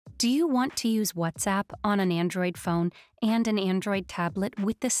Do you want to use WhatsApp on an Android phone and an Android tablet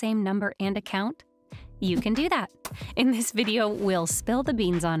with the same number and account? You can do that. In this video, we'll spill the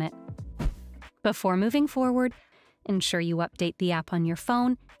beans on it. Before moving forward, ensure you update the app on your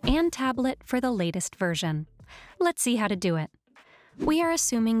phone and tablet for the latest version. Let's see how to do it. We are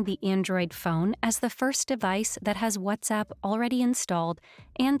assuming the Android phone as the first device that has WhatsApp already installed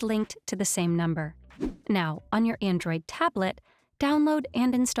and linked to the same number. Now, on your Android tablet, download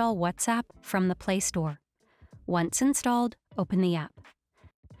and install WhatsApp from the Play Store. Once installed, open the app.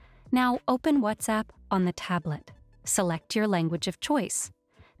 Now open WhatsApp on the tablet. Select your language of choice.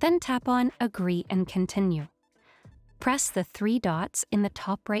 Then tap on Agree and Continue. Press the three dots in the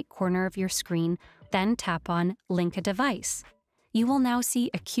top right corner of your screen, then tap on Link a Device. You will now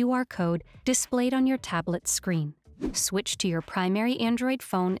see a QR code displayed on your tablet screen. Switch to your primary Android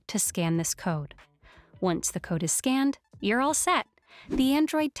phone to scan this code. Once the code is scanned, you're all set. The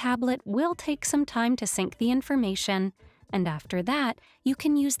Android tablet will take some time to sync the information, and after that, you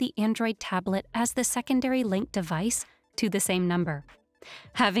can use the Android tablet as the secondary link device to the same number.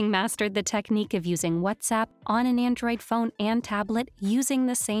 Having mastered the technique of using WhatsApp on an Android phone and tablet using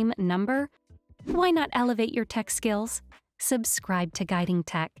the same number, why not elevate your tech skills? Subscribe to Guiding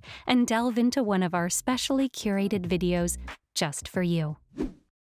Tech and delve into one of our specially curated videos just for you.